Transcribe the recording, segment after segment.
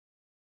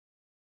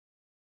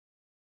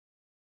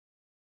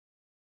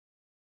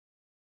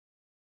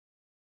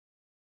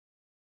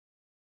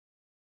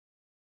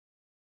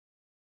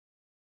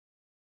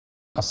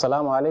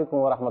السلام علیکم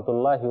ورحمۃ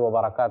اللہ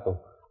وبرکاتہ۔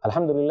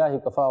 الحمدللہ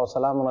کفا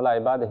وسلام علی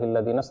عبادہ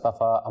الذین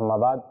اصطفیٰ، اما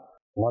بعد۔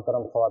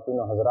 محترم خواتین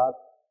و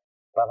حضرات،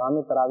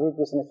 پیغام تراویح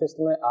کی اس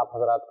نشست میں آپ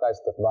حضرات کا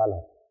استقبال ہے۔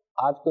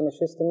 آج کی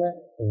نشست میں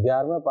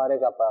 11ویں پارے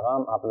کا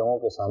پیغام آپ لوگوں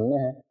کے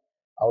سامنے ہے۔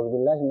 اعوذ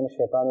باللہ من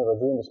الشیطان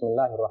الرجیم، بسم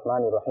اللہ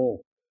الرحمن الرحیم۔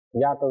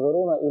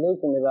 یعتذرون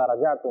الیکم اذا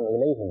رجعتم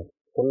الیہم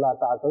قل لا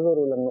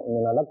تعتذروا لن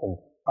نؤمن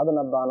لکم قد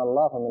نبأنا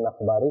اللہ من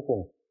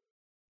اخبارکم۔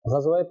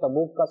 غزوہ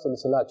تبوک کا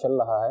سلسلہ چل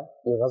رہا ہے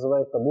کہ غزوہ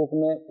تبوک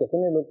میں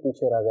کتنے لوگ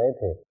پیچھے رہ گئے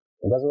تھے،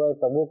 غزوہ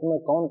تبوک میں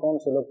کون کون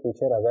سے لوگ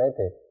پیچھے رہ گئے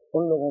تھے،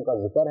 ان لوگوں کا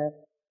ذکر ہے۔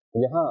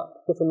 یہاں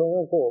کچھ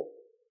لوگوں کو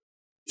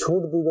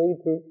چھوٹ دی گئی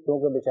تھی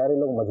کیونکہ بیچارے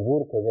لوگ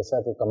مجبور تھے،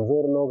 جیسا کہ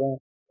کمزور لوگ ہیں،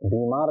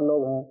 بیمار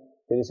لوگ ہیں،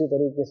 پھر اسی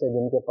طریقے سے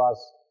جن کے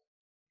پاس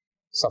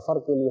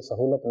سفر کے لیے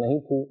سہولت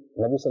نہیں تھی،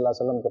 نبی صلی اللہ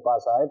علیہ وسلم کے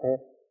پاس آئے تھے۔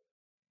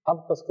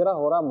 اب تذکرہ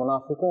ہو رہا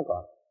منافقوں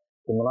کا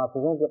کہ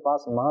منافقوں کے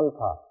پاس مال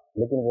تھا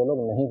لیکن وہ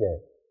لوگ نہیں گئے۔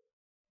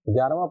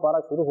 11واں پارہ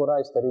شروع ہو رہا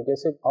ہے اس طریقے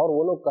سے، اور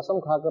وہ لوگ قسم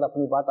کھا کر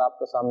اپنی بات آپ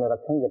کے سامنے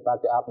رکھیں گے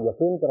تاکہ آپ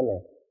یقین کر لیں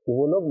کہ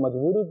وہ لوگ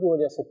مجبوری کی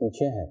وجہ سے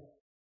پیچھے ہیں۔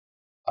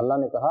 اللہ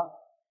نے کہا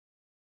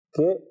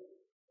کہ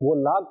وہ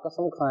لاکھ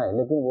قسم کھائیں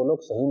لیکن وہ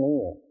لوگ صحیح نہیں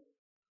ہیں۔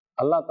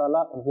 اللہ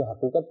تعالیٰ ان کی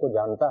حقیقت کو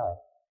جانتا ہے۔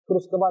 پھر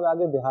اس کے بعد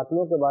آگے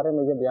دیہاتیوں کے بارے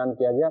میں یہ بیان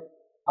کیا گیا،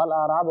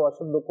 الاعراب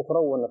اشد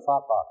کفرا و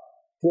نفاقا،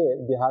 کہ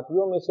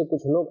دیہاتیوں میں سے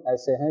کچھ لوگ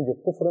ایسے ہیں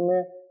جو کفر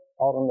میں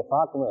اور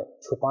نفاق میں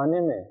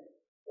چھپانے میں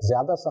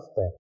زیادہ سخت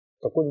ہیں۔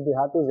 تو کچھ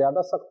دیہاتی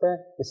زیادہ سخت ہیں،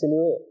 اس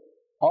لیے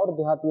اور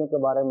دیہاتیوں کے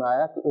بارے میں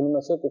آیا کہ ان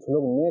میں سے کچھ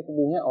لوگ نیک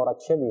بھی ہیں اور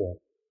اچھے بھی ہیں۔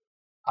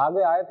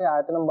 آگے آئے تھے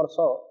آیت نمبر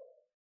 100،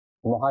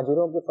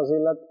 مہاجروں کی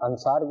فضیلت،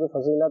 انصار کی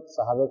فضیلت،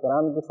 صحابہ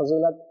کرام کی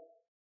فضیلت،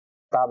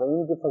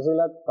 تابعین کی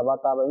فضیلت، تبع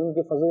تابعین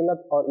کی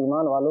فضیلت اور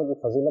ایمان والوں کی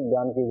فضیلت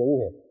بیان کی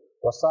گئی ہے۔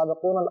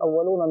 والسابقون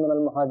الاولون من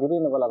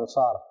المہاجرین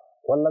والانصار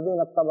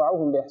والذین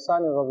اتبعوهم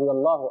باحسان رضی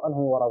اللہ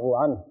عنہم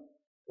ورضوا عنہ،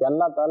 کہ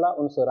اللہ تعالیٰ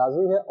ان سے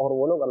راضی ہے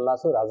اور وہ لوگ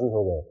اللہ سے راضی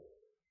ہو گئے۔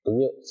 تو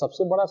یہ سب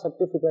سے بڑا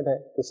سرٹیفکیٹ ہے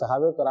کہ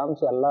صحابہ کرام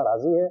سے اللہ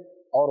راضی ہے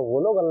اور وہ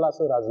لوگ اللہ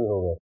سے راضی ہو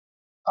گئے۔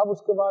 اب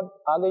اس کے بعد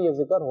آگے یہ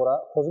ذکر ہو رہا،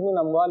 خذ من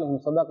اموالہم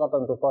صدقۃ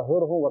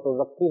تطہرہم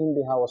وتزکیہم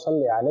بہا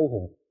وصلی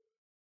علیہم،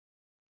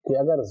 کہ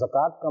اگر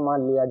زکوٰۃ کا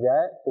مال لیا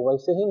جائے تو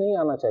ویسے ہی نہیں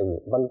آنا چاہیے،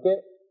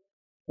 بلکہ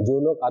جو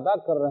لوگ ادا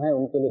کر رہے ہیں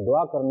ان کے لیے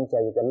دعا کرنی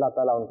چاہیے کہ اللہ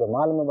تعالیٰ ان کے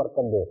مال میں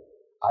برکت دے۔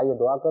 آئیے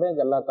دعا کریں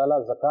کہ اللہ تعالیٰ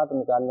زکوٰۃ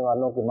نکالنے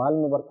والوں کے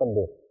مال میں برکت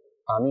دے،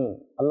 آمین۔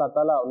 اللہ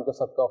تعالیٰ ان کے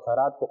صدقہ و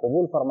خیرات کو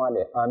قبول فرما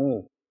لے،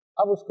 آمین۔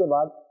 اب اس کے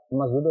بعد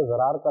مسجد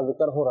ضرار کا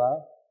ذکر ہو رہا ہے۔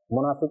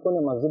 منافقوں نے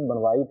مسجد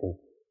بنوائی تھی۔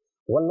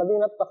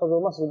 والذین اتخذوا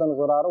مسجدا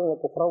ضرارا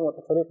وکفرا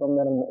وتفریقا من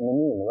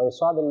المؤمنین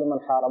وارصادا لمن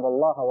حارب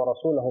اللہ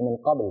ورسولہ من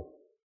قبل،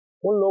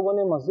 ان لوگوں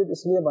نے مسجد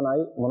اس لیے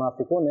بنائی،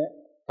 منافقوں نے،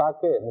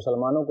 تاکہ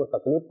مسلمانوں کو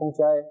تکلیف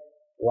پہنچائے،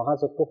 وہاں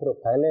سے کفر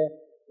پھیلے،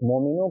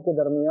 مومنوں کے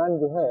درمیان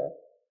جو ہے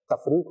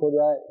تفریق ہو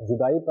جائے،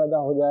 جدائی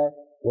پیدا ہو جائے،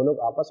 وہ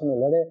لوگ آپس میں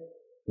لڑے۔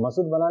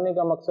 مسجد بنانے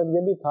کا مقصد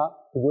یہ بھی تھا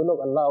کہ جو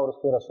لوگ اللہ اور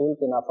اس کے رسول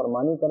کی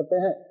نافرمانی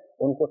کرتے ہیں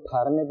ان کو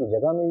ٹھہرنے کی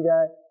جگہ مل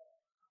جائے۔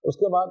 اس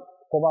کے بعد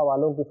قبا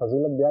والوں کی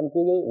فضیلت بیان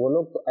کی گئی، وہ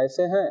لوگ تو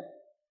ایسے ہیں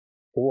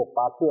کہ وہ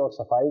پاکی اور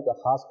صفائی کا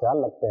خاص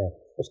خیال رکھتے ہیں۔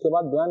 اس کے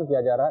بعد بیان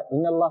کیا جا رہا ہے،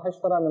 ان اللہ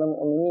اشتری من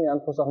المؤمنین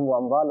انفسهم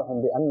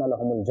واموالهم بان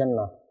لهم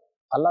الجنہ،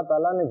 اللہ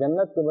تعالیٰ نے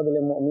جنت کے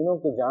بدلے مومنوں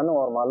کی جانوں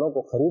اور مالوں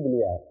کو خرید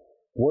لیا ہے۔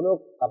 وہ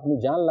لوگ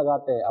اپنی جان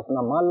لگاتے ہیں،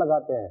 اپنا مال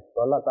لگاتے ہیں،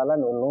 تو اللہ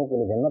تعالیٰ نے ان لوگوں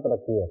کے لیے جنت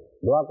رکھی ہے۔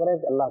 دعا کریں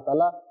کہ اللہ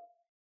تعالیٰ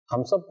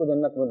ہم سب کو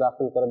جنت میں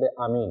داخل کر دے،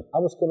 آمین۔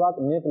 اب اس کے بعد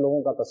نیک لوگوں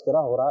کا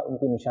تذکرہ ہو رہا ہے، ان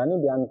کی نشانی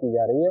بیان کی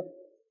جا رہی ہے۔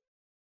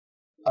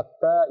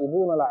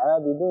 التائبون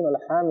العابدون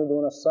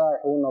الحامدون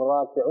السائحون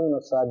الراکعون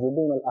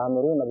الساجدون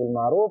الآمرون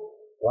بالمعروف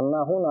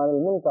والناہون عن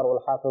المنکر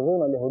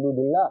والحافظون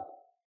لحدود اللہ،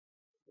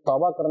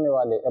 توبہ کرنے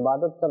والے،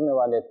 عبادت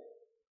کرنے والے،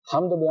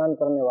 حمد بیان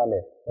کرنے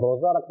والے،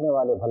 روزہ رکھنے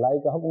والے،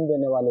 بھلائی کا حکم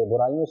دینے والے،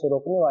 برائیوں سے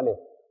روکنے والے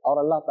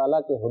اور اللہ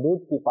تعالیٰ کے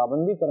حدود کی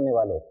پابندی کرنے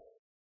والے،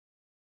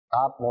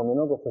 آپ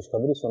مومنوں کو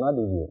خوشخبری سنا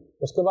دیجیے۔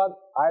 اس کے بعد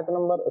آیت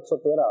نمبر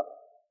 113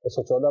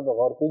 114 پر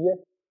غور کیجیے،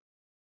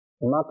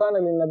 ما كان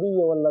للنبي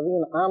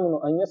والذين آمنوا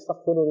ان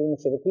يستغفروا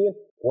للمشركين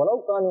ولو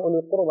كانوا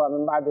اولي قربى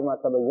من بعد ما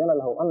تبين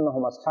له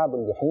انهم اصحاب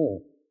الجحيم،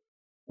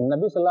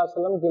 نبی صلی اللہ علیہ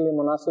وسلم کے لیے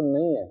مناسب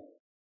نہیں ہے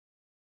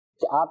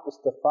کہ آپ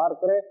استغفار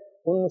کریں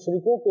ان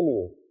مشرکوں کے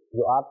لیے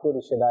جو آپ کے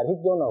رشتہ دار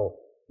ہی کیوں نہ ہو،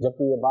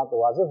 جبکہ یہ بات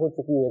واضح ہو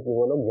چکی ہے کہ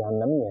وہ لوگ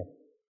جہنمی ہیں۔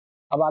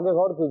 اب آگے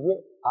غور کیجیے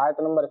آیت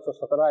نمبر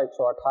 117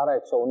 118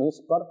 119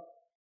 پر،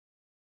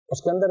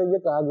 اس کے اندر یہ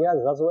کہا گیا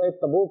غزوہ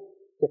تبوک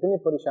کتنی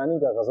پریشانی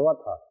کا غزوہ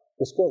تھا،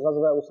 اس کو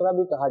غزوہ اسرا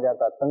بھی کہا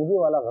جاتا، تنگی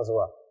والا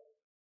غزوہ،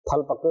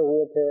 پھل پکے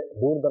ہوئے تھے،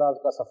 دور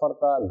دراز کا سفر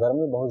تھا،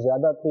 گرمی بہت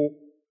زیادہ تھی،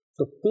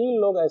 تو 3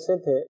 لوگ ایسے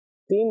تھے،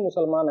 3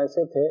 مسلمان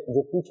ایسے تھے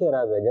جو پیچھے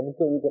رہ گئے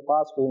جبکہ ان کے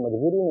پاس کوئی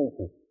مجبوری نہیں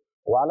تھی۔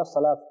 وعلى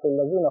الصلاة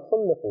الذين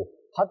خلفوا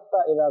حتى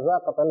إذا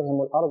ضاقت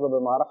عليهم الأرض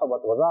بما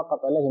رحبت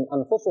وضاقت عليهم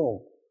أنفسهم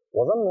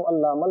وظنوا أن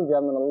لا ملجأ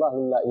من الله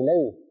إلا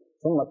إليه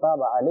ثم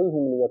تاب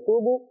عليهم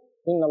ليتوبوا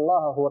إن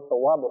الله هو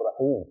التواب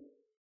الرحيم۔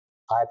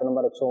 آیت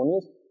نمبر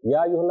 119،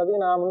 یا ایھا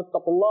الذین آمنوا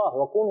اتقوا اللہ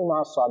وکونوا مع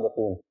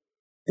الصادقین،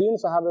 3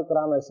 صحابہ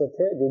کرام ایسے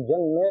تھے جو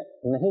جنگ میں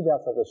نہیں جا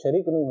سکے،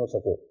 شریک نہیں ہو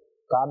سکے،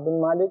 کعب بن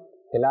مالک،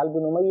 ہلال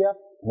بن امیہ،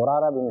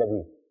 مرارہ بن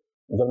نبی۔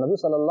 جب نبی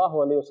صلی اللہ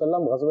علیہ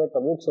وسلم غزوہ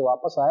تبوک سے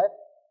واپس آئے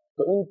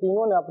تو ان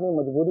تینوں نے اپنی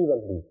مجبوری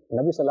رکھ دی،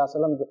 نبی صلی اللہ علیہ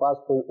وسلم کے پاس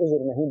کوئی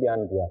عذر نہیں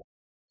بیان کیا۔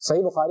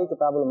 صحیح بخاری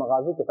کتاب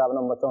المغازی کتاب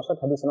نمبر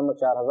 64 حدیث نمبر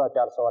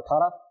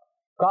 4418،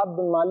 کعب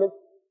بن مالک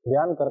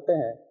بیان کرتے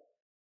ہیں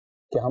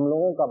کہ ہم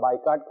لوگوں کا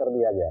بائیکاٹ کر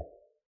دیا گیا،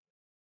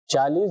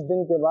 40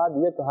 دن کے بعد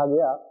یہ کہا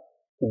گیا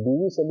کہ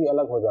بیوی سے بھی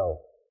الگ ہو جاؤ۔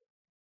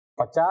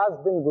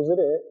 50 دن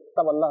گزرے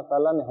تب اللہ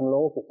تعالیٰ نے ہم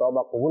لوگوں کی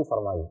توبہ قبول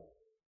فرمائی۔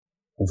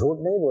 جھوٹ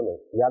نہیں بولے،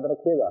 یاد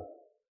رکھیے گا،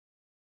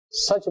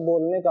 سچ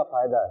بولنے کا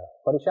فائدہ ہے،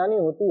 پریشانی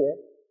ہوتی ہے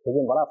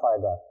لیکن بڑا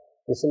فائدہ ہے،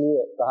 اس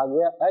لیے کہا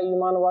گیا اے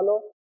ایمان والو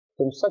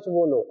تم سچ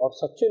بولو اور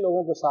سچے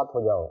لوگوں کے ساتھ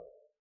ہو جاؤ۔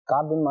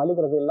 کعب بن مالک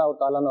رضی اللہ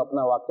تعالیٰ نے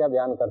اپنا واقعہ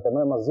بیان کرتے،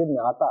 میں مسجد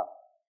میں آتا،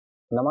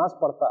 نماز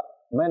پڑھتا،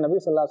 میں نبی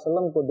صلی اللہ علیہ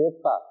وسلم کو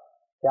دیکھتا،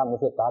 کیا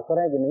مجھے طاق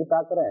رہے ہیں کہ نہیں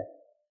طاق رہے ہیں،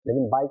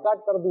 لیکن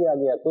بائیکاٹ کر دیا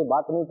گیا، کوئی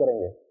بات نہیں کریں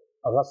گے۔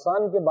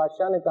 غسان کے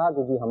بادشاہ نے کہا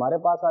کہ جی ہمارے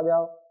پاس آ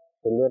جاؤ،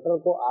 تو لیٹر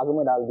کو آگ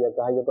میں ڈال دیا،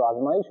 کہا یہ تو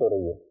آزمائش ہو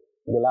رہی ہے۔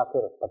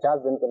 بالآخر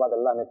 50 دن کے بعد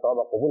اللہ نے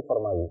توبہ قبول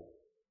فرمائی۔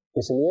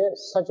 اس لیے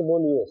سچ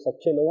بولیے،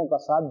 سچے لوگوں کا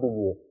ساتھ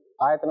دیجیے۔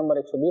 آیت نمبر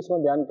 120 میں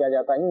بیان کیا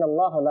جاتا ہے ان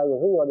اللہ لا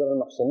یضیع اجر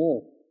المحسنین،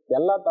 کہ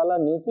اللہ تعالیٰ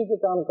نیکی کے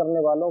کام کرنے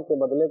والوں کے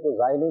بدلے کو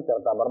ضائع نہیں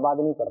کرتا،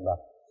 برباد نہیں کرتا۔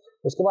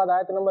 اس کے بعد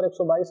آیت نمبر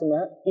 122 میں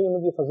علم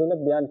کی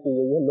فضیلت بیان کی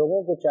گئی ہے۔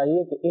 لوگوں کو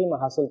چاہیے کہ علم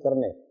حاصل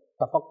کرنے،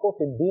 تفقہ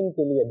فی الدین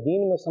کے لیے،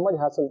 دین میں سمجھ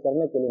حاصل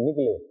کرنے کے لیے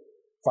نکلے۔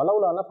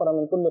 فلولا نفر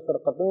من كل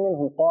فرقة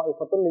منهم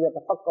طائفة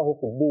ليتفقهوا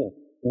في الدين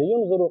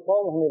لينذروا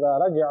قومهم اذا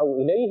رجعوا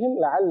اليهم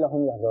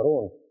لعلهم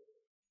يحذرون۔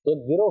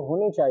 ایک گروہ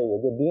ہونی چاہیے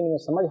جو دین میں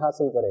سمجھ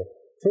حاصل کرے،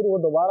 پھر وہ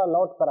دوبارہ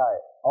لوٹ کر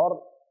آئے اور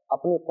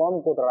اپنی قوم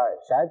کو ڈرائے،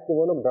 شاید کہ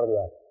وہ لوگ ڈر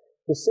جائے۔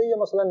 اس سے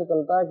یہ مسئلہ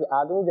نکلتا ہے کہ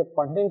آدمی جب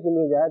پڑھنے کے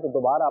لیے جائے تو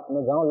دوبارہ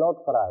اپنے گاؤں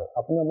لوٹ کر آئے،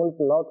 اپنے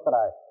ملک لوٹ کر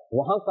آئے،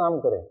 وہاں کام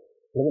کرے۔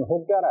 لیکن ہو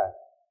کیا رہا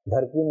ہے،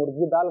 گھر کی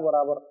مرغی دال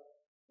برابر،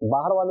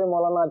 باہر والے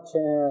مولانا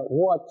اچھے ہیں،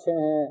 وہ اچھے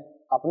ہیں،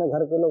 اپنے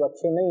گھر کے لوگ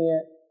اچھے نہیں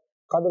ہیں۔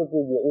 قدر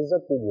کیجیے،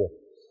 عزت کیجیے۔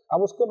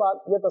 اب اس کے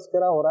بعد یہ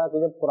تذکرہ ہو رہا ہے کہ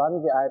جب قرآن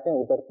کی آیتیں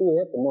اترتی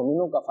ہے تو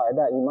مومنوں کا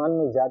فائدہ، ایمان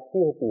میں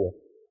زیادتی ہوتی ہے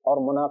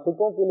اور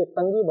منافقوں کے لیے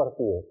تنگی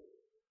بڑھتی ہے۔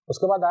 اس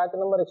کے بعد آیت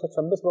نمبر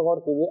 126 پر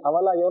غور کیجیے،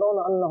 اولا یرون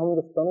انہم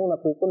یفتنون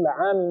فی کل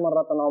عام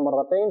مرۃ او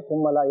مرتین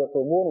ثم لا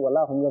یتوبون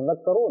ولا هم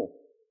یذکرون۔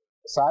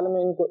 سال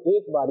میں ان کو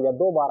ایک بار یا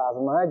 2 بار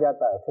آزمایا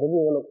جاتا ہے، پھر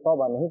بھی وہ لوگ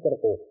توبہ نہیں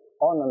کرتے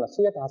اور نہ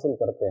نصیحت حاصل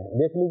کرتے ہیں۔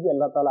 دیکھ لیجیے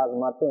اللہ تعالیٰ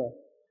آزماتے ہیں،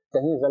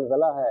 کہیں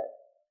زلزلہ ہے،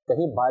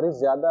 کہیں بارش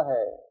زیادہ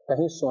ہے،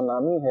 کہیں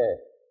سونامی ہے،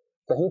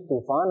 کہیں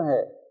طوفان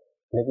ہے،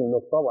 لیکن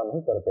لوگ توبہ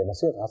نہیں کرتے،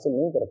 نصیحت حاصل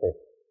نہیں کرتے۔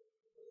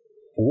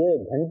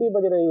 یہ گھنٹی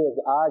بج رہی ہے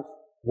کہ آج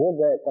وہ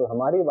گئے کل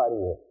ہماری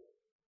باری ہے۔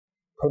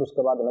 پھر اس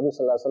کے بعد نبی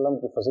صلی اللہ علیہ وسلم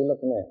کی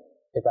فضیلت میں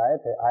ایک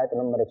آیت ہے، آیت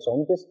نمبر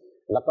 129،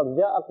 لقد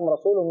جاءکم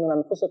رسول من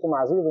انفسکم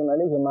عزیز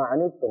علیہ ما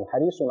عنتم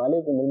حریص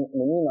علیکم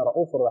بالمؤمنین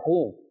رؤوف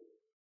رحیم،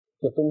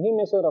 کہ تم ہی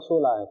میں سے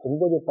رسول آئے، تم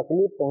کو جو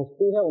تکلیف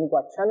پہنچتی ہے ان کو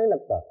اچھا نہیں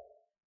لگتا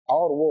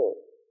اور وہ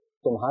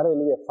تمہارے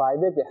لیے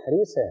فائدے کے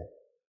حریص ہے،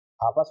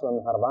 آپس میں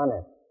مہربان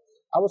ہے۔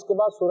 اب اس کے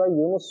بعد سورہ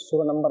یونس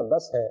سورہ نمبر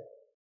 10 ہے۔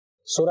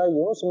 سورہ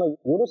یونس میں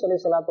یونس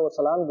علیہ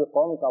السلام کی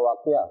قوم کا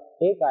واقعہ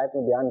ایک آیت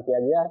میں بیان کیا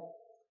گیا ہے،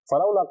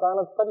 فلولا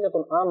كانت قرية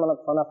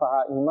آمنت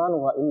فنفعها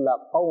ایمانها الا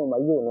قوم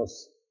یونس۔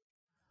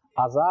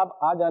 عذاب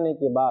آ جانے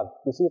کے بعد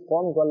کسی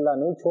قوم کو اللہ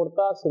نہیں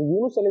چھوڑتا، صرف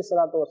یونس علیہ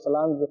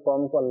السلام کی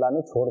قوم کو اللہ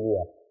نے چھوڑ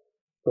دیا،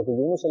 کیونکہ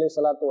یونس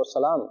علیہ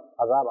السلام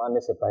عذاب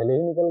آنے سے پہلے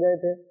ہی نکل گئے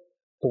تھے۔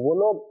 تو وہ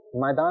لوگ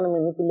میدان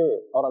میں نکلے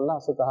اور اللہ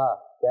سے کہا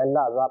کہ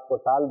اللہ عذاب کو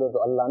ٹال دے،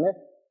 تو اللہ نے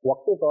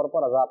وقتی طور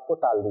پر عذاب کو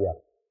ٹال دیا۔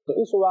 تو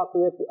اس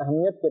واقعے کی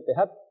اہمیت کے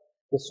تحت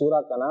اس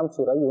سورہ کا نام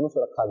سورہ یونس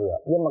رکھا گیا۔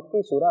 یہ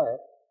مکی سورہ ہے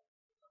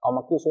اور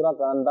مکی سورہ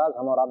کا انداز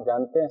ہم اور آپ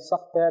جانتے ہیں،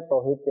 سخت ہے،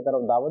 توحید کی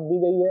طرف دعوت دی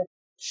گئی ہے،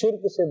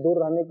 شرک سے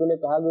دور رہنے کے لیے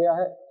کہا گیا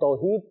ہے،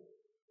 توحید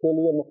کے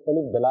لیے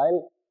مختلف دلائل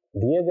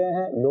دیے گئے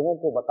ہیں، لوگوں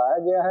کو بتایا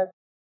گیا ہے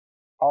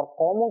اور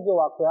قوموں کے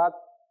واقعات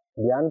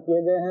بیان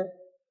کیے گئے ہیں۔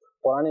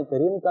 قرآن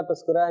کریم کا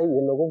تذکرہ ہے،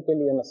 یہ لوگوں کے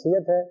لیے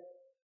نصیحت ہے۔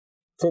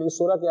 پھر اس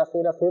سورہ کے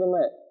آخر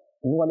میں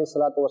نوح علیہ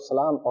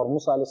السلام اور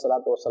موسیٰ علیہ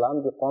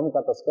السلام کی قوم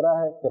کا تذکرہ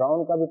ہے،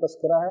 فرعون کا بھی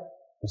تذکرہ ہے۔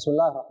 بسم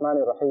اللہ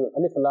الرحمن الرحیم،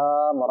 الف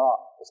لام را،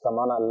 اس کا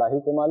معنی اللہ ہی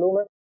کو معلوم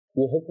ہے۔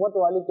 یہ حکمت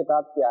والی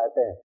کتاب کی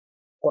آیتیں ہیں۔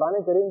 قرآن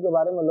کریم کے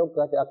بارے میں لوگ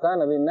کہتے ہیں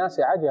اکان للناس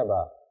عجبا،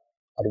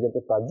 اور یہ تو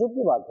تعجب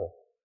کی بات ہے،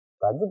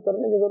 تعجب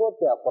کرنے کی ضرورت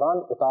کیا، قرآن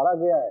اتارا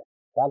گیا ہے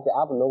تاکہ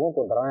آپ لوگوں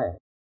کو ڈرائیں۔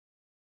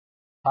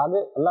 آگے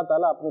اللہ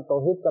تعالیٰ اپنی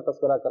توحید کا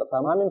تذکرہ کرتا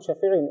ہے، ما من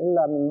شفیع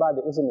الا من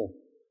بعد اذنہ،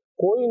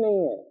 کوئی نہیں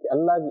ہے کہ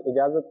اللہ کی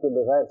اجازت کے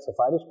بغیر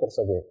سفارش کر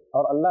سکے،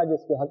 اور اللہ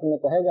جس کے حق میں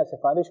کہے گا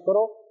سفارش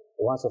کرو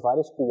تو وہاں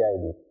سفارش کی جائے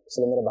گی۔ اس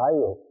لیے میرے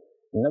بھائیو،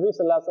 نبی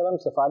صلی اللہ علیہ وسلم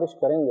سفارش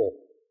کریں گے،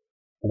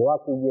 دعا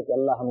کیجیے کہ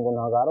اللہ ہم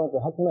گناہگاروں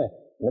کے حق میں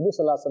نبی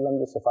صلی اللہ علیہ وسلم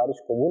کی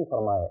سفارش قبول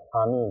فرمائے،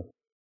 آمین۔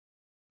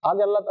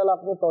 آگے اللہ تعالیٰ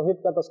اپنی توحید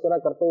کا تذکرہ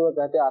کرتے ہوئے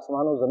کہتے ہیں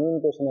آسمان و زمین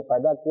کو اس نے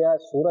پیدا کیا ہے،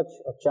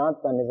 سورج اور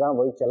چاند کا نظام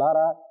وہی چلا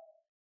رہا ہے،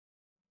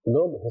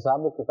 لوگ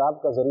حساب و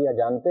کتاب کا ذریعہ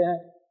جانتے ہیں۔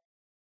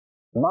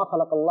 ما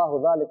خلق اللہ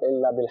ذلک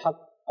الا بالحق،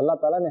 اللہ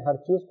تعالیٰ نے ہر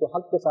چیز کو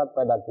حق کے ساتھ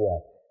پیدا کیا ہے۔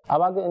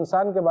 اب آگے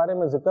انسان کے بارے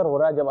میں ذکر ہو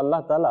رہا ہے، جب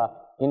اللہ تعالیٰ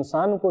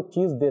انسان کو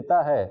چیز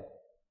دیتا ہے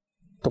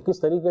تو کس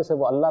طریقے سے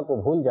وہ اللہ کو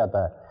بھول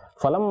جاتا ہے۔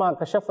 فَلَمَّا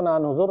كَشَفْنَا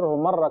عَنْهُ ضُرَّهُ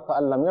مَرَّ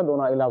كَأَن لَّمْ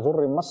يَدْعُنَا إِلَىٰ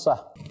ضُرٍّ مَسَّهُ،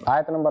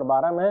 آیت نمبر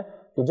 12 میں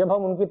کہ جب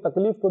ہم ان کی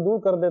تکلیف کو دور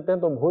کر دیتے ہیں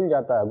تو بھول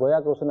جاتا ہے، گویا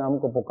کہ اس نے ہم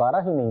کو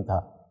پکارا ہی نہیں تھا۔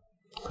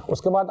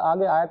 اس کے بعد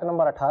آگے آیت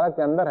نمبر 18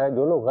 کے اندر ہے،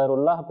 جو لوگ غیر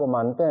اللہ کو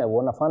مانتے ہیں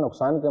وہ نفع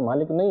نقصان کے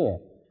مالک نہیں ہیں۔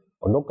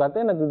 اور لوگ کہتے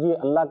ہیں نا کہ جی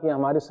اللہ کی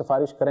ہماری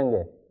سفارش کریں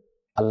گے،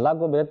 اللہ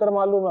کو بہتر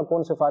معلوم ہے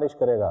کون سفارش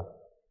کرے گا،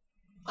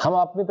 ہم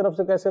اپنی طرف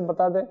سے کیسے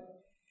بتا دیں؟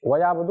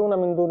 وَيَعْبُدُونَ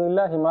مِن دُونِ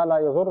اللَّهِ مَا لَا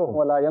يَضُرُّهُمْ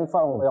وَلَا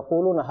يَنفَعُهُمْ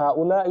وَيَقُولُونَ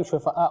هَٰؤُلَاءِ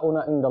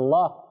شُفَعَاؤُنَا عِندَ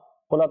اللَّهِ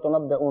قُلْ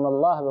أَتُنَبِّئُونَ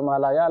اللَّهَ بِمَا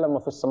لَا يَعْلَمُ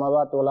فِي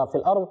السَّمَاوَاتِ وَلَا فِي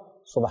الْأَرْضِ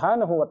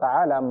سُبْحَانَهُ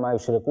وَتَعَالَىٰ عَمَّا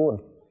يُشْرِكُونَ۔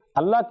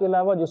 اللہ کے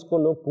علاوہ جس کو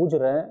لوگ پوج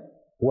رہے ہیں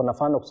وہ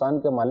نفع نقصان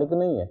کے مالک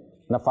نہیں ہے،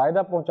 نہ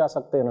فائدہ پہنچا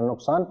سکتے نہ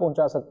نقصان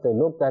پہنچا سکتے۔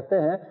 لوگ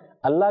کہتے ہیں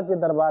اللہ کے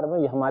دربار میں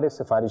یہ ہمارے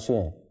سفارشی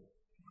ہیں۔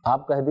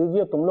 آپ کہہ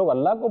دیجئے تم لوگ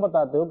اللہ کو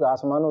بتاتے ہو کہ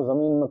آسمان و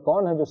زمین میں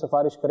کون ہے جو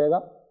سفارش کرے گا؟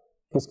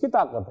 کس کی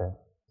طاقت ہے؟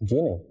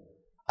 جی نہیں،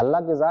 اللہ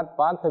کی ذات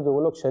پاک ہے جو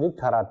وہ لوگ شریک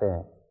ٹھہراتے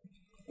ہیں۔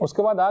 اس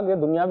کے بعد آگے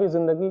دنیاوی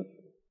زندگی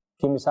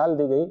کی مثال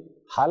دی گئی،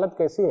 حالت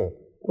کیسی ہے؟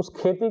 اس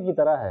کھیتی کی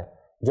طرح ہے،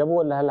 جب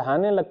وہ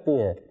لہلہانے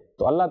لگتی ہے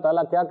تو اللہ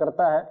تعالیٰ کیا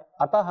کرتا ہے؟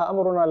 أَتَاهَا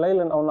أَمْرُنَا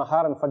لَيْلًا أَوْ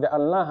نَهَارًا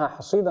فَجَعَلْنَاهَا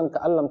حَصِيدًا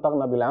كَأَن لَّمْ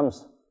تَغْنَ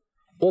بِالْأَمْسِ۔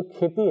 ایک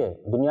کھیتی ہے،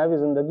 دنیاوی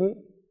زندگی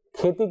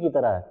کھیتی کی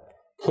طرح ہے،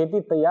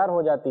 کھیتی تیار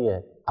ہو جاتی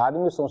ہے،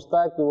 آدمی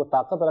سوچتا ہے کہ وہ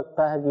طاقت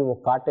رکھتا ہے کہ وہ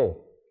کاٹے،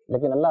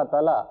 لیکن اللہ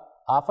تعالیٰ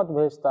آفت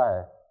بھیجتا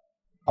ہے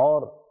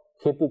اور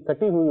کھیتی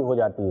کٹی ہوئی ہو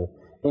جاتی ہے۔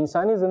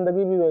 انسانی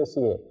زندگی بھی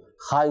ویسی ہے،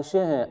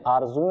 خواہشیں ہیں،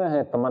 آرزویں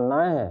ہیں،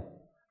 تمنائیں ہیں،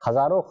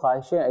 ہزاروں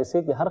خواہشیں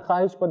ایسے کہ ہر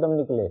خواہش پر دم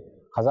نکلے،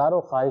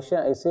 ہزاروں خواہشیں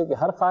ایسے کہ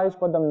ہر خواہش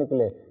پر دم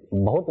نکلے،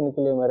 بہت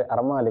نکلے میرے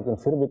ارماں لیکن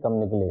پھر بھی کم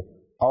نکلے،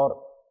 اور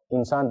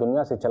انسان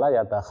دنیا سے چلا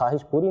جاتا ہے،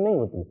 خواہش پوری نہیں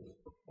ہوتی۔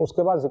 اس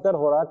کے بعد ذکر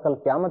ہو رہا ہے کل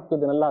قیامت کے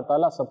دن اللہ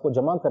تعالیٰ سب کو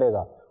جمع کرے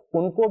گا،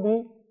 ان کو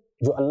بھی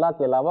جو اللہ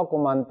کے علاوہ کو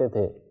مانتے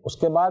تھے۔ اس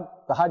کے بعد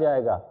کہا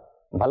جائے گا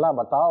بھلا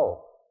بتاؤ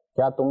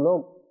کیا تم لوگ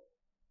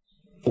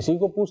کسی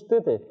کو پوچھتے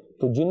تھے؟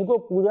 تو جن کو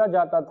پوجا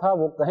جاتا تھا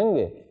وہ کہیں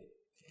گے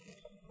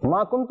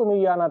ما کنتم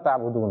ایانا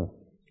تعبدون،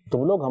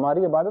 تم لوگ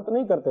ہماری عبادت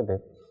نہیں کرتے تھے۔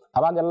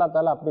 اب آگے اللہ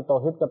تعالیٰ اپنی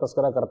توحید کا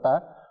تذکرہ کرتا ہے،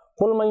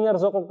 قل من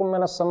یرزقکم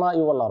من السماء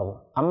والارض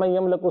امن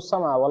یملک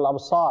السمع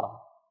والابصار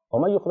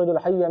ومن یخرج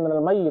الحی من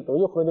المیت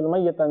ویخرج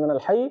المیت من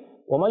الحی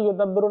ومن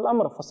یدبر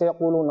الامر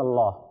فسیقولون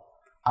اللہ۔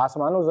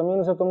 آسمان و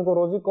زمین سے تم کو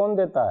روزی کون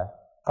دیتا ہے؟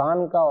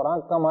 کان کا اور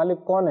آنکھ کا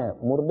مالک کون ہے؟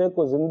 مردے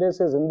کو زندے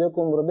سے، زندے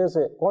کو مردے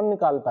سے کون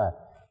نکالتا ہے؟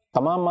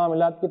 تمام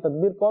معاملات کی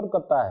تدبیر کون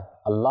کرتا ہے؟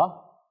 اللہ۔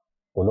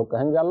 وہ لوگ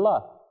کہیں گے اللہ،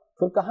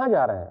 پھر کہاں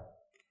جا رہے ہیں؟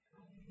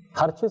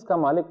 ہر چیز کا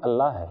مالک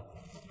اللہ ہے۔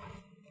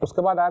 اس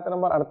کے بعد آیت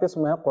نمبر 38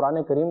 میں ہے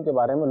قرآن کریم کے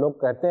بارے میں، لوگ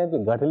کہتے ہیں کہ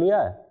گھڑ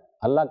لیا ہے،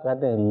 اللہ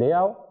کہتے ہیں لے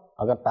آؤ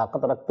اگر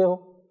طاقت رکھتے ہو۔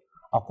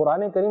 اور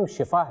قرآن کریم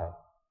شفا ہے۔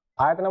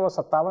 آیت نمبر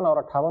 57 اور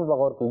 58 پر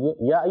غور کیجئے،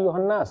 یا ایھا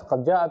الناس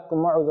قد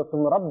جاءتکم موعظۃ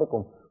من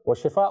ربکم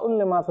وشفاء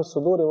لما فی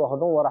الصدور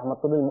وہدی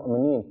ورحمۃ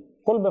للمؤمنین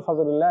قل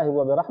بفضل اللہ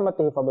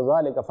وبرحمتہ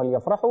فبذلک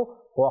فلیفرحوا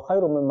هو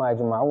خیر مما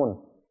یجمعون۔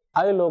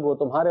 اے لوگو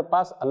تمہارے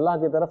پاس اللہ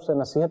کی طرف سے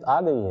نصیحت آ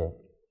گئی ہے،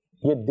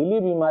 یہ دلی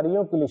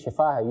بیماریوں کے لیے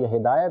شفا ہے، یہ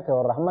ہدایت ہے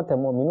اور رحمت ہے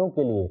مومنوں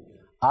کے لیے۔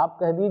 آپ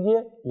کہہ دیجئے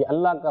یہ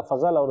اللہ کا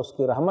فضل اور اس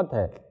کی رحمت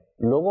ہے،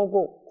 لوگوں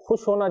کو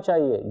خوش ہونا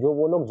چاہیے جو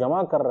وہ لوگ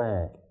جمع کر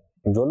رہے ہیں،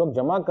 جو لوگ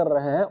جمع کر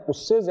رہے ہیں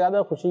اس سے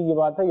زیادہ خوشی کی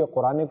بات ہے یہ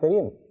قرآن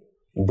کریم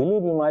دلی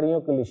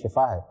بیماریوں کے لیے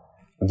شفا ہے،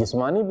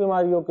 جسمانی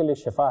بیماریوں کے لیے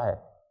شفا ہے،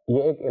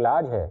 یہ ایک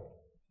علاج ہے،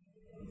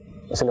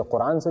 اس لیے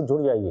قرآن سے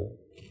جڑ جائیے۔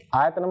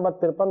 آیت نمبر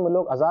 53 میں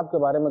لوگ عذاب کے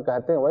بارے میں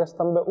کہتے ہیں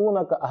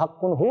وَيَسْتَنبِئُونَكَ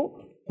أَحَقٌّ هُوَ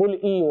قُلْ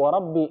إِي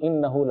وَرَبِّي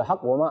إِنَّهُ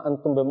لَحَقٌّ وَمَا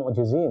أَنْتُمْ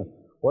بِمُعْجِزِينَ۔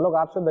 وہ لوگ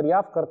آپ سے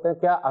دریافت کرتے ہیں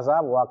کیا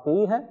عذاب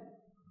واقعی ہے؟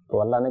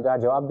 تو اللہ نے کہا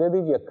جواب دے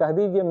دیجئے، کہہ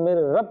دیجئے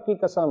میرے رب کی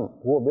قسم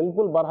وہ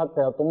بالکل برحق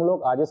ہے اور تم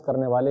لوگ عاجز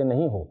کرنے والے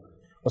نہیں ہو۔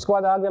 اس کے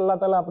بعد آگے اللہ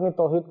تعالیٰ اپنی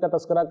توحید کا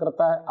تذکرہ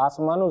کرتا ہے،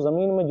 آسمان و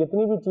زمین میں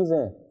جتنی بھی چیزیں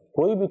ہیں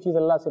کوئی بھی چیز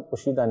اللہ سے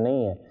پوشیدہ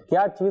نہیں ہے،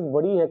 کیا چیز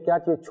بڑی ہے کیا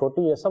چیز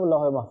چھوٹی ہے سب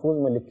لوح محفوظ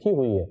میں لکھی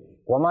ہوئی ہے۔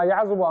 وَمَا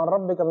يَعْزُبُ عَنْ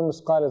رَبِّكَ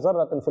بِمِثْقَالِ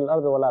ذَرَّةٍ فِي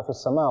الْأَرْضِ وَلَا فِي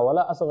السَّمَاءِ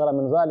وَلَا أَصْغَرَ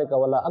مِنْ ذَلِكَ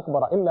وَلَا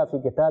أَكْبَرَ إِلَّا فِي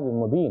كِتَابٍ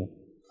مُبِينٍ۔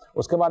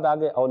 اس کے بعد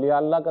آگے اولیاء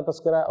اللہ کا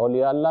تذکرہ ہے،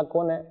 اولیاء اللہ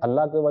کون ہے؟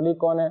 اللہ کے ولی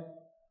کون ہے؟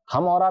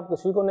 ہم اور آپ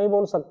کسی کو نہیں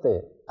بول سکتے،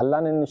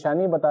 اللہ نے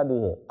نشانی بتا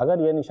دی ہے، اگر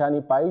یہ نشانی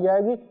پائی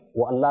جائے گی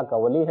وہ اللہ کا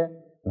ولی ہے۔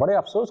 بڑے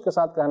افسوس کے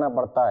ساتھ کہنا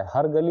پڑتا ہے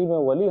ہر گلی میں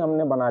ولی ہم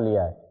نے بنا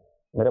لیا ہے۔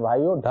 میرے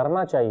بھائیوں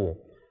ڈرنا چاہیے،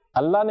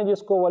 اللہ نے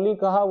جس کو ولی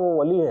کہا وہ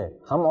ولی ہے،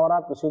 ہم اور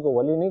آپ کسی کو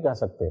ولی نہیں کہہ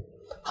سکتے۔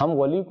 ہم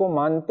ولی کو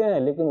مانتے ہیں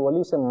لیکن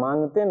ولی سے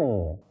مانگتے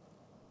نہیں ہیں۔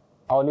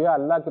 اولیاء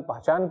اللہ کی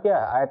پہچان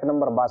کیا ہے؟ آیت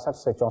نمبر 62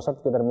 سے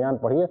 64 کے درمیان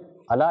پڑھیے،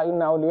 الا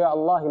ان اولیاء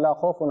اللہ لا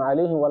خوف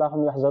علیہم ولا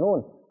هم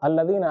يحزنون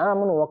الذین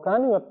آمنوا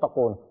وکانوا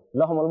یتقون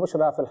لهم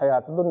البشری فی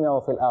الحیاۃ الدنیا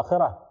وفی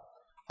الآخرہ۔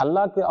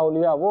 اللہ کے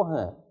اولیاء وہ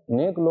ہیں،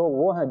 نیک لوگ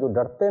وہ ہیں جو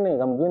ڈرتے نہیں،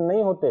 غمگین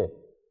نہیں ہوتے۔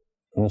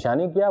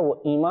 نشانی کیا؟ وہ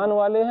ایمان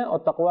والے ہیں اور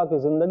تقوی کی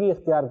زندگی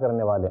اختیار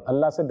کرنے والے،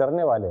 اللہ سے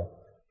ڈرنے والے ہیں۔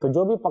 تو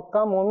جو بھی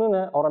پکا مومن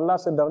ہے اور اللہ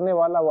سے ڈرنے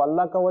والا وہ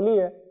اللہ کا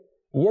ولی ہے۔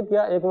 یہ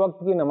کیا ایک وقت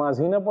کی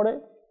نماز ہی نہ پڑھے،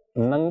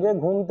 ننگے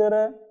گھومتے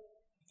رہے،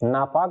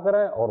 ناپاک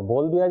رہے اور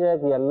بول دیا جائے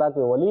کہ یہ اللہ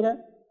کے ولی ہے،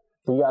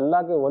 تو یہ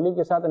اللہ کے ولی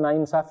کے ساتھ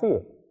ناانصافی ہے۔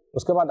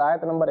 اس کے بعد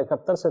آیت نمبر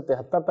 71 سے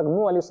 73 تک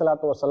نوح علیہ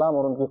السلام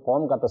اور ان کی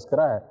قوم کا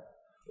تذکرہ ہے۔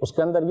 اس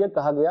کے اندر یہ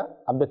کہا گیا،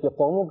 اب دیکھیے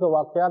قوموں کے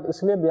واقعات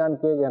اس لیے بیان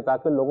کیے گئے ہیں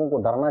تاکہ لوگوں کو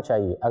ڈرنا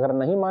چاہیے، اگر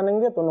نہیں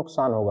مانیں گے تو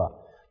نقصان ہوگا۔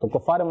 تو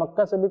کفار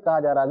مکہ سے بھی کہا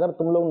جا رہا ہے اگر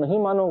تم لوگ نہیں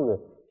مانو گے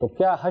تو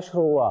کیا حشر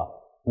ہوا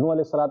نوح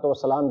علیہ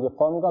السلام کی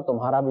قوم کا،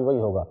 تمہارا بھی وہی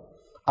ہوگا۔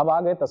 اب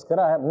آگے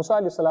تذکرہ ہے موسیٰ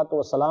علیہ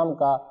السلام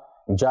کا،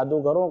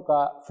 جادوگروں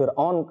کا،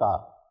 فرعون کا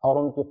اور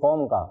ان کی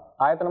قوم کا۔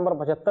 آیت نمبر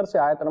 75 سے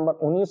آیت نمبر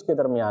 19 کے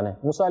درمیان ہے۔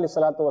 موسیٰ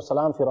علیہ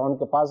السلام فرعون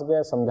کے پاس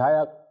گئے،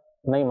 سمجھایا،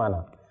 نہیں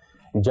مانا۔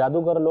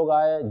 جادوگر لوگ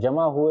آئے،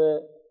 جمع ہوئے،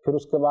 پھر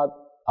اس کے بعد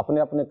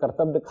اپنے اپنے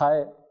کرتب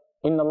دکھائے۔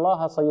 ان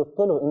اللہ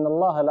سیبطلہ ان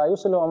اللہ لا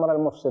یصلح عمل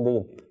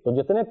المفسدین، تو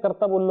جتنے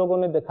کرتب ان لوگوں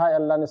نے دکھائے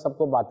اللہ نے سب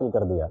کو باطل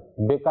کر دیا،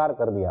 بیکار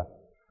کر دیا۔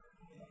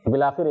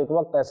 بالآخر ایک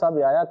وقت ایسا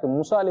بھی آیا کہ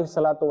موسیٰ علیہ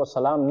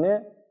السلام نے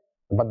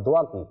بد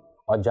دعا کی،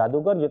 اور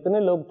جادوگر جتنے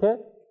لوگ تھے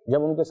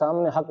جب ان کے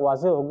سامنے حق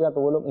واضح ہو گیا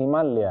تو وہ لوگ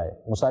ایمان لے آئے۔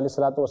 موسیٰ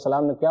علیہ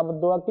السلام نے کیا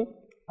بد دعا کی؟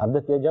 اب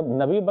دیکھیے جب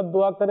نبی بد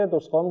دعا کرے تو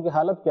اس قوم کی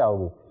حالت کیا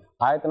ہوگی؟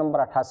 آیت نمبر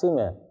 88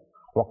 میں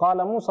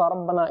وقال موسیٰ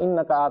ربنا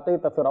انک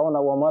آتیت فرعون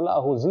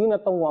وملأہ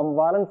زینۃ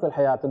واموالا فی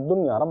الحیاۃ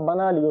الدنیا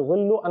ربنا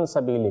لیضلوا عن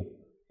سبیلک۔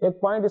 ایک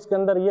پوائنٹ اس کے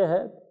اندر یہ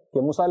ہے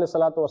کہ موسیٰ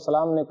علیہ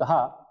السلام نے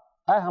کہا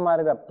اے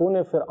ہمارے رب تو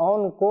نے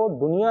فرعون کو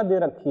دنیا دے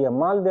رکھی ہے،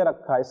 مال دے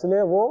رکھا ہے، اس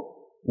لیے وہ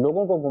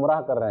لوگوں کو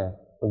گمراہ کر رہے ہیں۔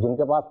 تو جن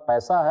کے پاس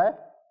پیسہ ہے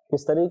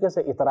اس طریقے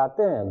سے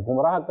اتراتے ہیں،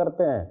 گمراہ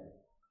کرتے ہیں۔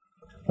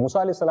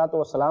 موسیٰ علیہ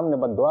السلام نے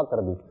بد دعا کر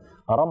دی،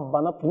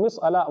 ربنا اطمس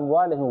علی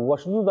اموالہم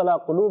واشدد علی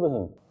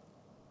قلوبہم،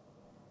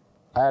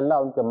 اے اللہ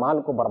ان کے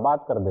مال کو برباد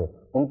کر دے،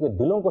 ان کے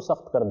دلوں کو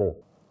سخت کر دے۔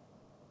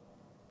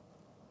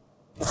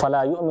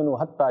 فلا یؤمنوا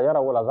حتی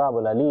یروا العذاب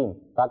العلیم،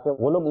 تاکہ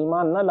وہ لوگ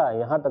ایمان نہ لائیں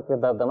یہاں تک کہ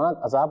دردناک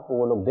عذاب کو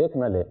وہ لوگ دیکھ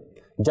نہ لے۔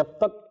 جب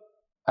تک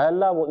اے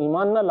اللہ وہ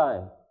ایمان نہ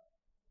لائیں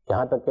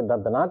یہاں تک کہ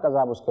دردناک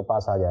عذاب اس کے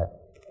پاس آ جائے۔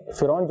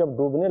 فرعون جب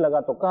ڈوبنے لگا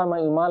تو کہا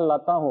میں ایمان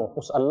لاتا ہوں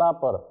اس اللہ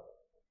پر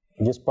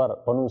جس پر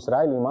بنو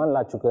اسرائیل ایمان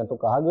لا چکے ہیں۔ تو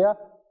کہا گیا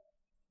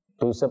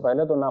تو اس سے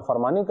پہلے تو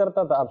نافرمانی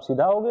کرتا تھا، اب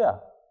سیدھا ہو گیا،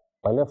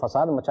 پہلے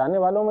فساد مچانے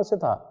والوں میں سے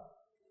تھا۔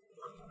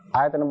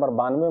 آیت نمبر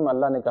 92 میں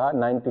اللہ نے کہا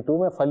 92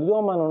 میں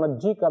فَالْيَوْمَ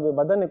نُنَجِّيكَ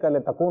بِبَدَنِكَ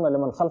لِتَكُونَ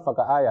لِمَنْ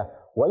خَلْفَكَ آیَةً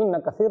وَإِنَّ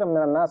كَثِيرًا مِّنَ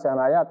النَّاسِ عَنْ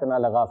آیَاتِنَا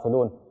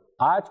لَغَافِلُونَ۔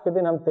 آج کے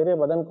دن ہم تیرے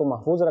بدن کو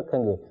محفوظ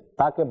رکھیں گے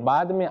تاکہ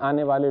بعد میں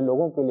آنے والے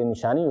لوگوں کے لیے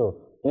نشانی ہو،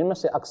 ان میں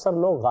سے اکثر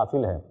لوگ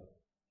غافل ہیں۔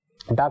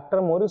 ڈاکٹر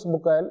مورس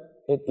بکیل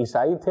ایک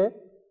عیسائی تھے،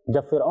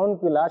 جب فرعون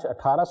کی لاش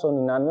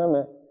 1899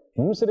 میں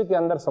مصر کے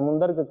اندر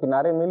سمندر کے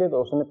کنارے ملی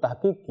تو اس نے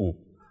تحقیق کی۔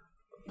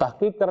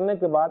 تحقیق کرنے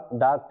کے بعد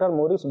ڈاکٹر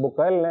مورس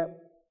بکیل نے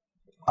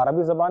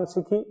عربی زبان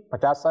سیکھی،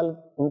 50 سال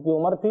ان کی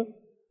عمر تھی،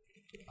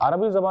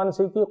 عربی زبان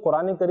سیکھی،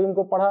 قرآن کریم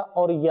کو پڑھا،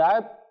 اور یہ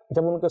آیت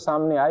جب ان کے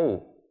سامنے آئی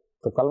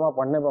تو کلمہ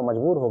پڑھنے پر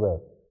مجبور ہو گئے،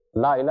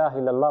 لا الہ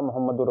الا اللہ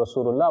محمد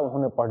رسول اللہ انہوں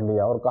نے پڑھ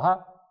لیا اور کہا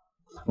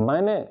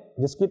میں نے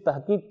جس کی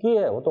تحقیق کی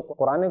ہے وہ تو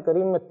قرآن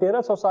کریم میں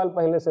 1300 سال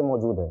پہلے سے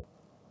موجود ہے۔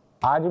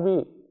 آج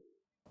بھی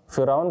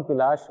فرعون کی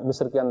لاش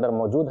مصر کے اندر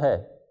موجود ہے،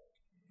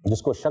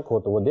 جس کو شک ہو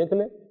تو وہ دیکھ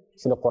لے۔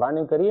 اس لیے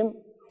قرآن کریم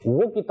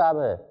وہ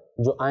کتاب ہے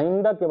جو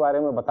آئندہ کے بارے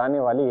میں بتانے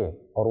والی ہے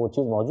اور وہ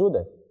چیز موجود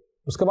ہے۔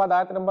 اس کے بعد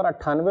آیت نمبر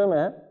 98 میں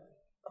ہے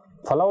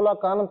فَلَوْلَا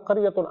كَانَتْ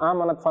قَرْيَةٌ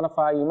آمَنَتْ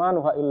فَنَفَعَهَا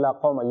إِيمَانُهَا إِلَّا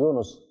قَوْمَ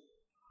يُونُسَ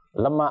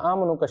لَمَّا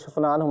آمَنُوا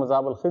كَشَفْنَا عَنْهُمْ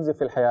عَذَابَ الْخِزْيِ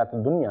فِي الْحَيَاةِ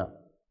الدُّنْيَا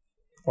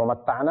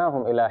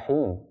وَمَتَّعْنَاهُمْ إِلَىٰ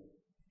حِينٍ۔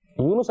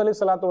 یونس علیہ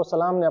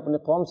السلام نے اپنی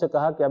قوم سے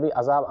کہا کہ ابھی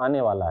عذاب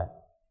آنے والا ہے،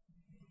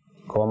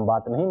 قوم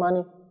بات نہیں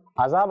مانی۔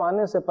 عذاب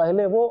آنے سے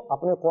پہلے وہ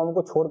اپنے قوم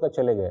کو چھوڑ کر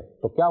چلے گئے۔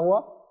 تو کیا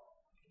ہوا؟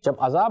 جب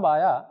عذاب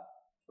آیا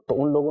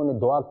تو ان لوگوں نے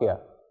دعا کیا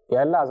کہ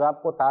اللہ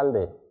عذاب کو ٹال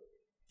دے،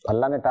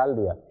 اللہ نے ٹال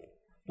دیا۔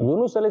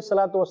 یونس علیہ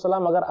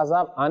السلام اگر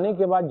عذاب آنے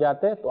کے بعد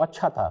جاتے تو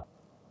اچھا تھا۔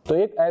 تو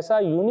ایک ایسا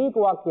یونیک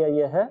واقعہ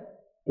یہ ہے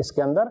اس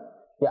کے اندر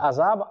کہ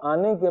عذاب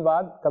آنے کے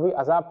بعد کبھی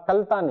عذاب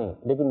ٹلتا نہیں،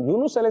 لیکن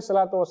یونس علیہ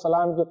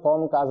السلام کی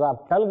قوم کا عذاب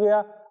ٹل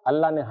گیا،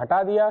 اللہ نے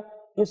ہٹا دیا۔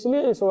 اس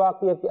لیے اس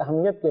واقعے کی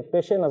اہمیت کے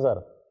پیش نظر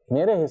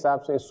میرے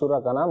حساب سے اس سورہ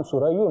کا نام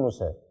سورہ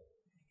یونس ہے۔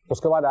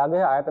 اس کے بعد آگے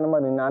ہے آیت نمبر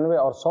 99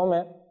 اور 100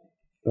 میں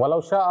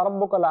وَلَوْ شَاءَ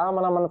رَبُّكَ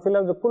لَآمَنَ مَنْ فِي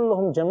الْأَرْضِ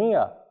كُلُّهُمْ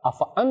جَمِيعًا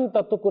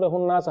أَفَأَنْتَ تُكْرِهُ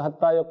النَّاسَ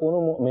حَتَّى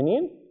يَكُونُوا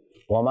مُؤْمِنِينَ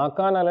وَمَا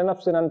كَانَ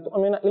لِنَفْسٍ أَن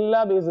تُؤْمِنَ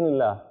إِلَّا بِإِذْنِ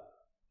اللَّهِ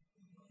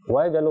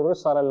وَيَجْعَلُ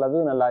الرِّجْسَ عَلَى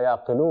الَّذِينَ لَا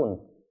يَعْقِلُونَ۔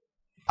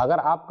 اگر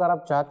آپ کا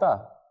رب چاہتا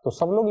تو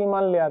سب لوگ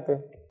ایمان لے آتے۔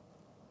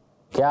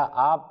 کیا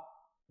آپ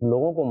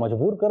لوگوں کو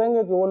مجبور کریں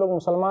گے کہ وہ لوگ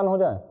مسلمان ہو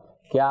جائیں؟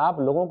 کیا آپ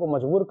لوگوں کو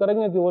مجبور کریں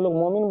گے کہ وہ لوگ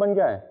مومن بن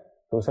جائیں؟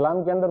 تو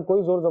اسلام کے اندر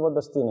کوئی زور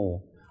زبردستی نہیں ہے۔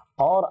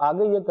 اور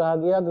آگے یہ کہا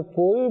گیا کہ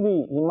کوئی بھی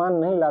ایمان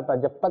نہیں لاتا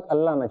جب تک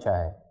اللہ نہ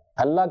چاہے،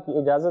 اللہ کی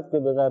اجازت کے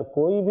بغیر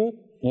کوئی بھی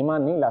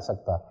ایمان نہیں لا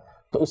سکتا۔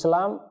 تو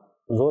اسلام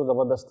زور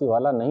زبردستی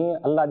والا نہیں ہے،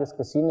 اللہ جس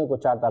کے سینے کو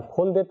چاہتا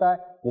کھول دیتا ہے،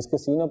 جس کے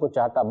سینے کو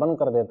چاہتا بند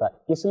کر دیتا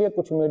ہے۔ اس لیے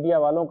کچھ میڈیا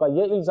والوں کا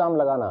یہ الزام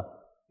لگانا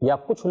یا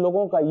کچھ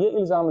لوگوں کا یہ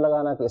الزام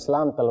لگانا کہ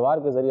اسلام تلوار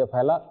کے ذریعے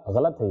پھیلا،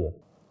 غلط ہے یہ۔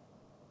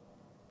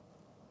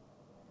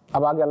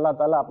 اب آگے اللہ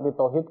تعالیٰ اپنی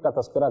توحید کا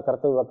تذکرہ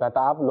کرتے ہوئے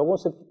کہتا آپ لوگوں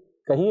سے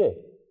کہیے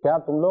کیا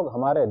تم لوگ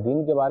ہمارے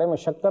دین کے بارے میں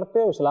شک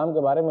کرتے ہو، اسلام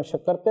کے بارے میں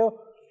شک کرتے ہو؟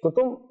 تو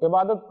تم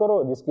عبادت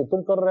کرو جس کی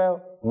تم کر رہے ہو،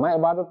 میں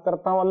عبادت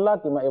کرتا ہوں اللہ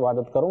کی، میں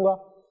عبادت کروں گا۔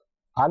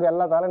 آگے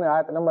اللہ تعالیٰ نے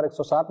آیت نمبر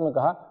 107 میں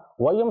کہا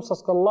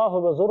وَيَمْسَسْكَ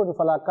اللَّهُ بِضُرٍّ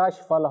فَلَا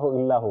كَاشِفَ لَهُ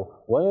إِلَّا هُوَ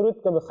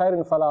وَيُرِدْكَ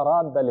بِخَيْرٍ فَلَا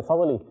رَادَّ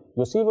لِفَضْلِهِ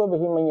يُصِيبُ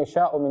بِهِ مَن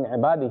يَشَاءُ مِنْ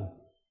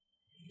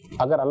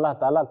عِبَادِهِ۔ اگر اللہ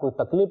تعالیٰ کوئی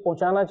تکلیف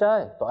پہنچانا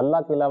چاہے تو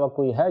اللہ کے علاوہ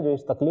کوئی ہے جو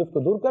اس تکلیف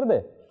کو دور کر دے،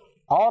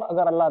 اور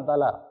اگر اللہ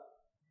تعالیٰ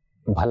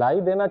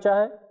بھلائی دینا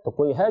چاہے تو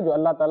کوئی ہے جو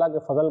اللہ تعالیٰ کے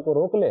فضل کو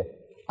روک لے۔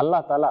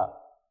 اللہ تعالیٰ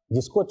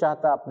جس کو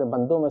چاہتا ہے اپنے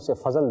بندوں میں سے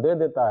فضل دے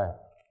دیتا ہے،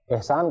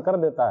 احسان کر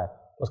دیتا ہے۔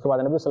 اس کے بعد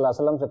نبی صلی اللہ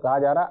علیہ وسلم سے کہا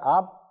جا رہا ہے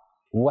آپ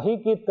وحی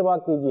کی اتباع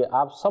کیجئے،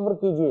 آپ صبر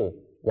کیجئے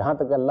یہاں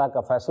تک کہ اللہ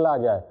کا فیصلہ آ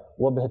جائے،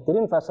 وہ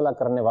بہترین فیصلہ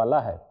کرنے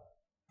والا ہے۔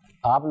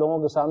 آپ لوگوں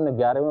کے سامنے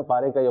 11ویں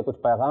پارے کا یہ کچھ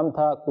پیغام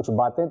تھا، کچھ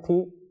باتیں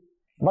تھیں،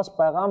 بس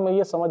پیغام میں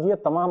یہ سمجھیے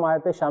تمام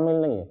آیتیں شامل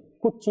نہیں ہیں،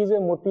 کچھ چیزیں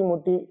موٹی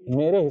موٹی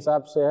میرے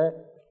حساب سے ہے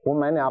وہ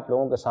میں نے آپ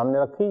لوگوں کے سامنے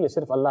رکھی، یہ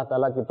صرف اللہ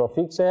تعالیٰ کی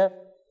توفیق سے ہے۔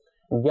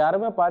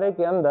 11ویں پارے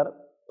کے اندر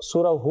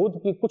سورہ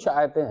ہود کی کچھ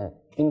آیتیں ہیں،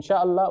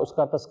 انشاءاللہ اس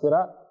کا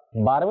تذکرہ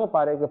 12ویں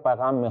پارے کے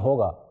پیغام میں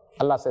ہوگا۔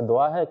 اللہ سے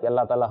دعا ہے کہ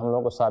اللہ تعالیٰ ہم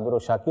لوگوں کو صابر و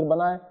شاکر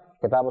بنائے،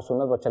 کتاب و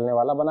سنت پر چلنے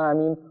والا بنائے،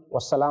 آمین۔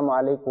 والسلام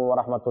علیکم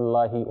ورحمۃ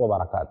اللہ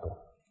وبرکاتہ۔